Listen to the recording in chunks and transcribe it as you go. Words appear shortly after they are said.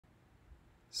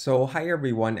So hi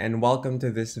everyone and welcome to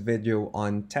this video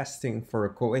on testing for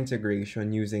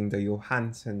co-integration using the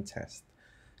Johansen test.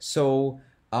 So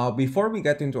before we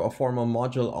get into a formal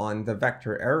module on the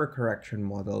vector error correction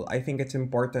model, I think it's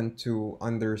important to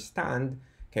understand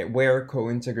where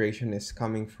co-integration is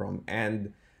coming from.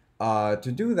 And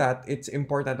to do that, it's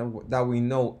important that we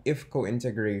know if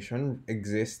co-integration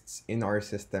exists in our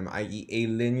system, i.e. a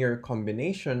linear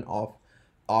combination of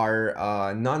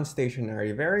our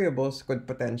non-stationary variables could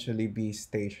potentially be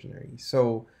stationary.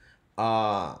 So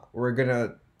we're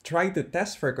gonna try to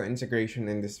test for co-integration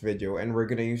in this video, and we're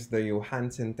gonna use the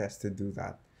Johansen test to do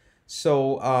that.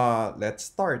 So let's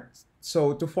start.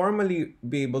 So to formally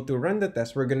be able to run the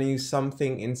test, we're gonna use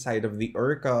something inside of the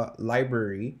Orca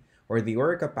library or the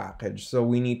Orca package. So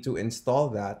we need to install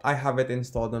that. I have it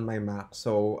installed on my Mac.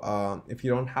 So if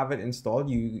you don't have it installed,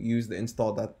 you use the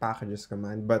install.packages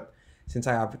command. But since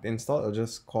I have it installed, I'll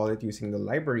just call it using the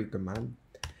library command.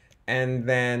 And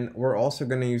then we're also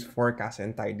going to use forecast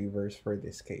and tidyverse for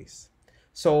this case.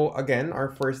 So again, our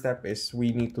first step is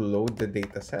we need to load the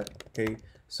dataset. Okay,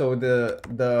 so the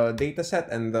dataset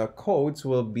and the codes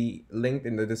will be linked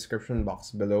in the description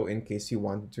box below in case you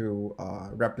want to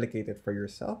replicate it for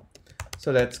yourself.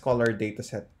 So let's call our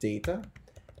dataset data,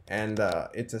 and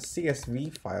it's a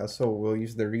CSV file. So we'll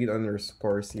use the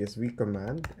read_CSV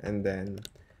command and then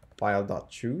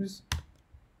file.choose.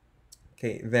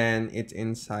 Okay, then it's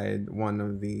inside one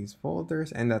of these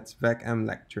folders, and that's vecm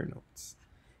lecture notes.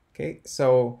 Okay,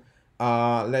 so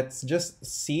let's just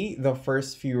see the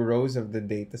first few rows of the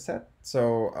dataset.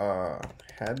 So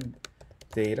head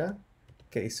data.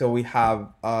 Okay, so we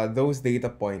have those data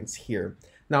points here.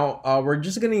 Now we're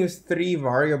just gonna use 3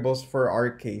 variables for our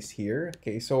case here.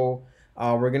 Okay, so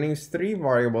we're going to use 3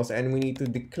 variables, and we need to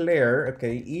declare,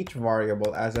 each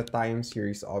variable as a time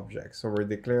series object. So we're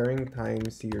declaring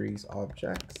time series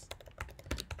objects.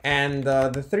 And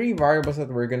the 3 variables that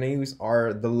we're going to use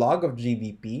are the log of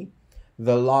GDP,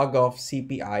 the log of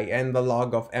CPI, and the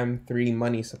log of M3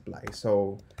 money supply.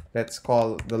 So let's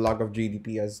call the log of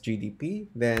GDP as GDP.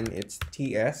 Then it's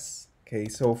TS. Okay,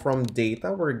 so from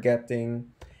data, we're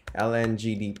getting ln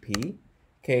GDP.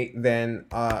 Okay, then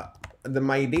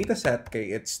my data set,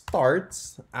 it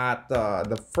starts at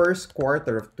the first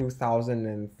quarter of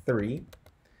 2003.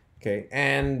 Okay,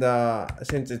 and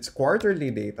since it's quarterly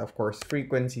data, of course,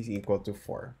 frequency is equal to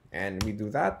 4. And we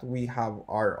do that, we have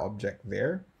our object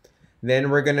there. Then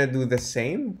we're gonna do the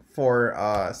same for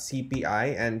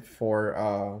CPI and for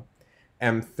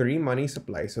M3 money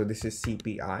supply. So this is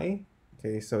CPI.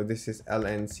 Okay, so this is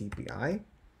ln CPI.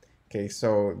 Okay,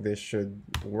 so this should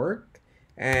work.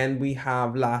 And we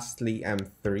have lastly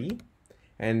M3,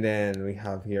 and then we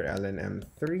have here ln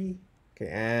M3. Okay,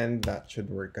 and that should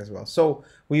work as well. So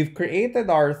we've created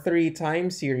our 3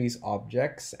 time series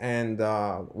objects, and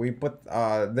we put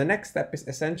the next step is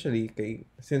essentially,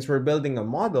 since we're building a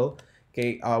model,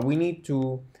 we need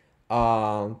to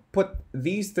put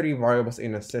these 3 variables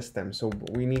in a system. So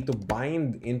we need to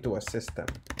bind into a system,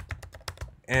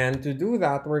 and to do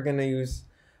that, we're gonna use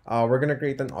we're gonna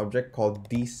create an object called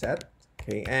dset.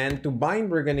 Okay, and to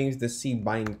bind, we're gonna use the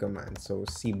cbind command. So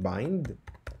cbind.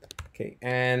 Okay,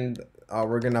 and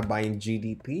we're gonna bind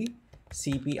GDP,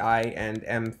 CPI, and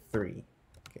M3.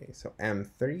 Okay, so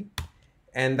M3,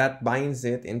 and that binds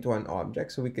it into an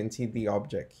object. So we can see the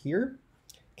object here.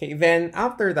 Okay, then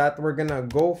after that, we're gonna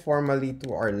go formally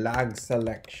to our lag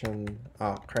selection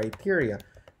criteria.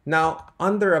 Now,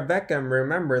 under a vecm,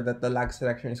 remember that the lag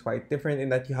selection is quite different in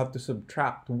that you have to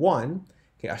subtract 1.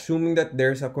 Okay, assuming that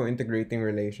there's a co-integrating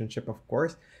relationship, of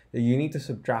course, you need to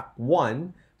subtract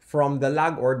 1 from the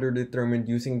lag order determined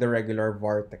using the regular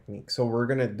var technique. So we're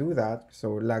gonna do that.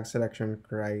 So lag selection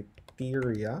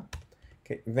criteria.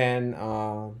 Okay, then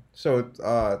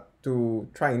to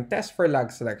try and test for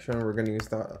lag selection, we're gonna use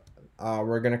the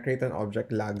we're gonna create an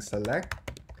object lag select.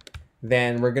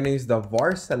 Then we're gonna use the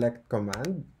var select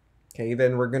command. Okay,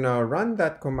 then we're gonna run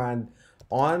that command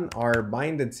on our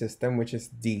binded system, which is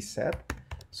dset.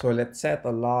 So let's set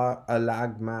a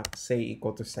lag max, say,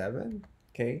 equal to 7.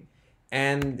 Okay,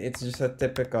 and it's just a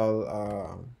typical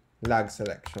lag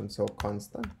selection. So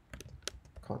constant.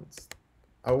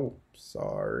 Oh,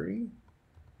 sorry.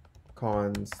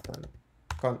 Constant.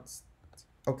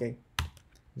 Okay,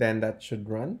 then that should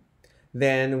run.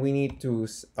 Then we need to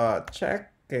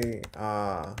check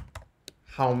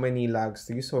how many lags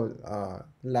to use. So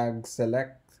lag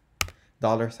select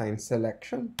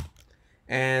 $selection.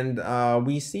 And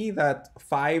we see that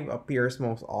 5 appears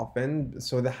most often.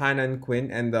 So the Hanan Quinn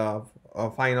and the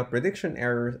final prediction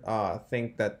error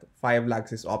think that 5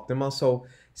 lags is optimal. So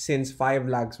since 5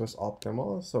 lags was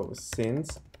optimal, so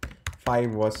since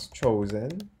 5 was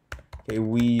chosen, okay,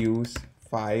 we use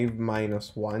 5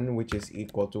 minus 1, which is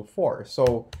equal to 4.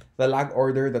 So the lag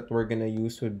order that we're going to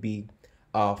use would be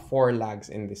 4 lags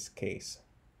in this case.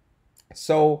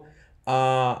 So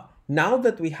now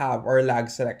that we have our lag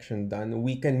selection done,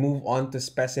 we can move on to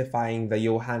specifying the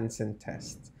Johansen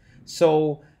test.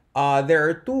 So there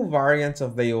are two variants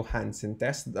of the Johansen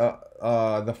test.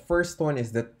 The first one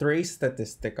is the Trace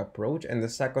Statistic Approach, and the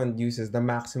second uses the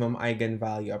Maximum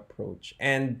Eigenvalue approach.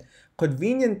 And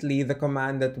conveniently, the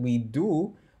command that we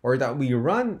do or that we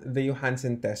run the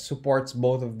Johansen test supports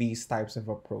both of these types of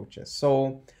approaches.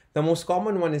 So the most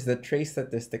common one is the Trace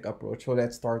Statistic Approach. So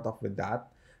let's start off with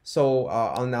that. So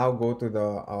I'll now go to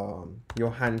the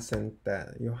Johansen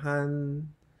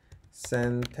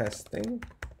testing.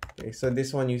 Okay, so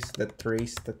this one uses the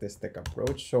Trace Statistic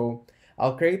Approach. So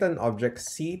I'll create an object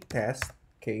ctest,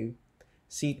 okay,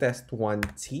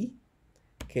 ctest1t,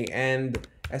 okay, and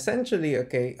essentially,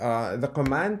 okay, the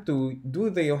command to do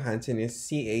the Johansen is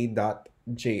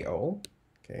ca.jo,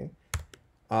 okay.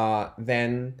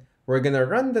 Then we're gonna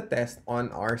run the test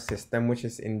on our system, which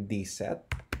is in Dataset,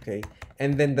 okay,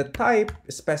 and then the type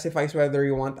specifies whether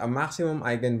you want a maximum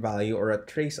eigenvalue or a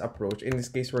trace approach. In this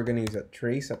case, we're gonna use a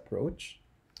trace approach.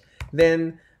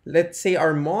 Then let's say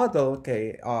our model,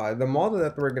 okay, the model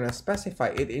that we're gonna specify,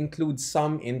 it includes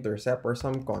some intercept or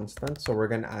some constant, so we're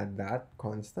gonna add that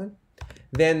constant.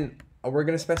 Then we're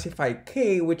gonna specify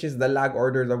k, which is the lag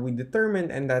order that we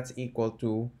determined, and that's equal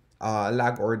to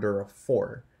lag order of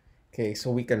 4. Okay, so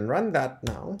we can run that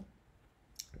now,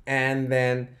 and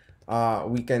then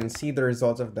we can see the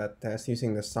results of that test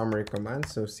using the summary command,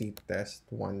 so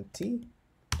ctest1t,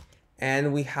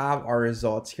 and we have our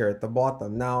results here at the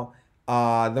bottom. Now,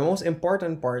 the most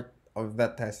important part of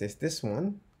that test is this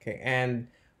one, okay, and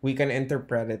we can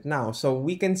interpret it now. So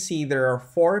we can see there are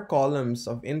 4 columns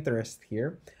of interest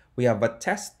here. We have a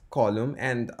test column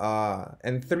and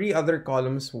 3 other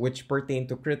columns which pertain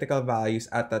to critical values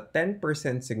at a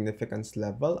 10% significance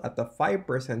level, at a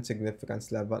 5%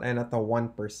 significance level, and at a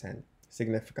 1%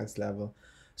 significance level.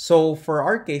 So for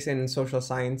our case in social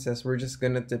sciences, we're just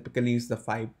gonna typically use the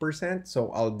 5%,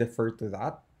 so I'll defer to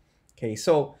that. Okay,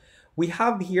 so we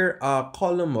have here a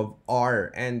column of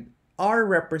R, and R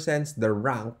represents the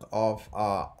rank of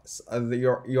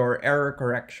your error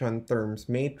correction terms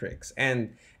matrix,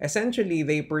 and essentially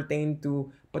they pertain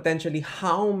to potentially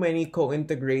how many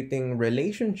co-integrating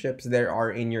relationships there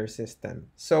are in your system.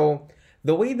 So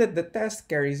the way that the test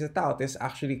carries it out is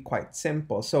actually quite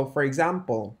simple. So for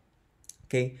example,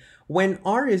 okay, when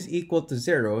R is equal to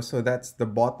 0, so that's the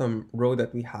bottom row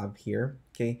that we have here,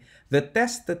 okay, the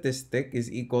test statistic is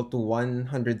equal to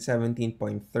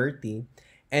 117.30,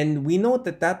 and we note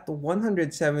that that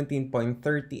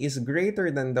 117.30 is greater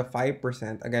than the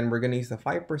 5%. Again, we're going to use the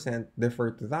 5%,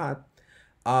 defer to that.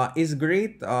 Is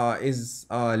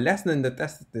less than the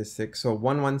test statistic, so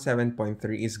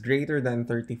 117.3 is greater than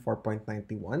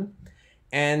 34.91.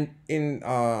 And in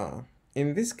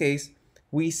this case,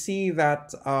 we see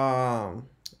that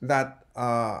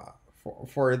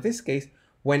for this case,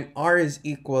 when R is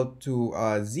equal to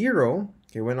 0,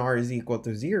 okay, when R is equal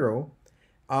to 0,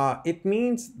 it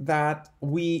means that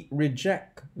we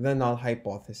reject the null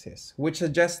hypothesis, which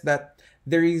suggests that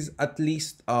there is at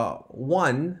least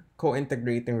one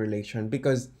co-integrating relation,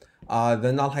 because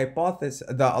the null hypothesis,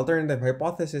 the alternative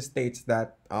hypothesis states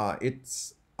that R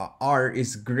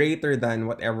is greater than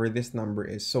whatever this number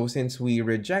is. So since we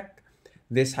reject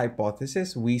this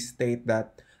hypothesis, we state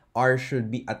that R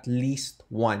should be at least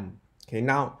 1. Okay,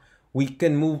 now we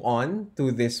can move on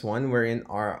to this one, wherein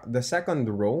the second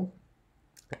row,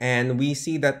 and we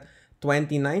see that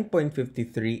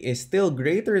 29.53 is still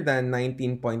greater than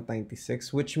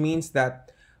 19.96, which means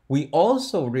that we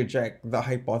also reject the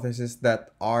hypothesis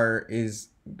that R is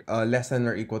less than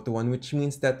or equal to 1, which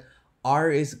means that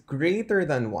R is greater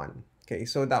than 1. Okay,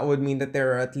 so that would mean that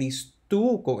there are at least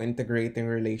 2 co-integrating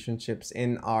relationships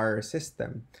in our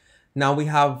system. Now we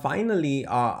have finally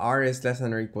R is less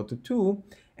than or equal to 2,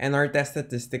 and our test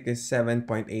statistic is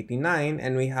 7.89,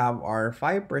 and we have our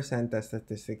 5% test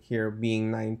statistic here being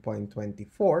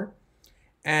 9.24.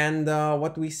 And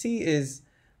what we see is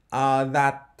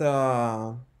that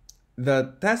the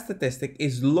test statistic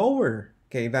is lower,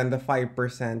 okay, than the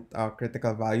 5%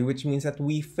 critical value, which means that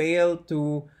we fail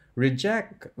to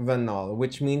reject the null,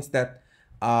 which means that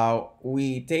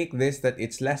we take this that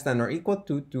it's less than or equal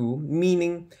to 2,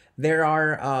 meaning there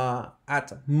are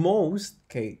at most,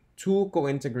 okay, 2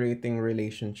 co-integrating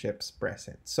relationships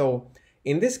present. So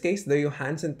in this case, the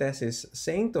Johansen test is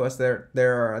saying to us that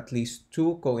there are at least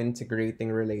 2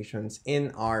 co-integrating relations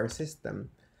in our system.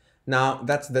 Now,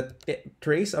 that's the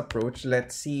trace approach.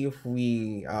 Let's see if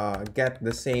we get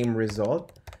the same result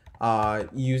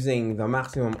using the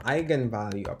maximum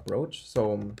eigenvalue approach. So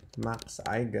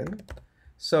MaxEigen.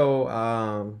 So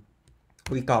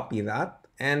we copy that.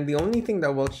 And the only thing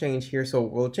that will change here, so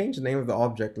we'll change the name of the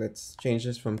object. Let's change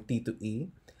this from T to E.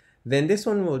 Then this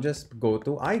one will just go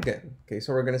to eigen. Okay, so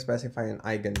we're going to specify an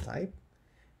eigen type.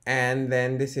 And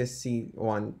then this is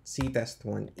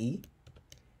C-test1E.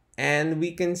 And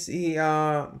we can see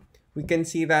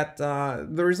that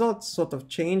the results sort of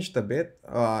changed a bit.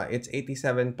 It's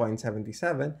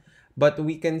 87.77, but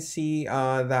we can see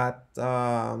that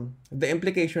the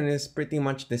implication is pretty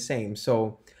much the same.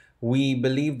 So we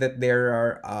believe that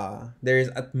there is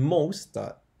at most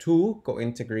 2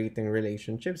 co-integrating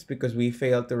relationships because we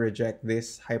failed to reject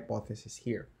this hypothesis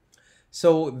here.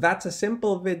 So that's a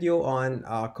simple video on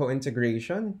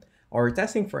co-integration or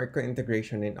testing for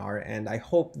co-integration in R, and I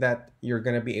hope that you're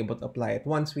going to be able to apply it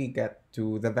once we get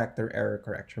to the vector error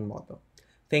correction model.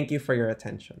 Thank you for your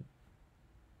attention.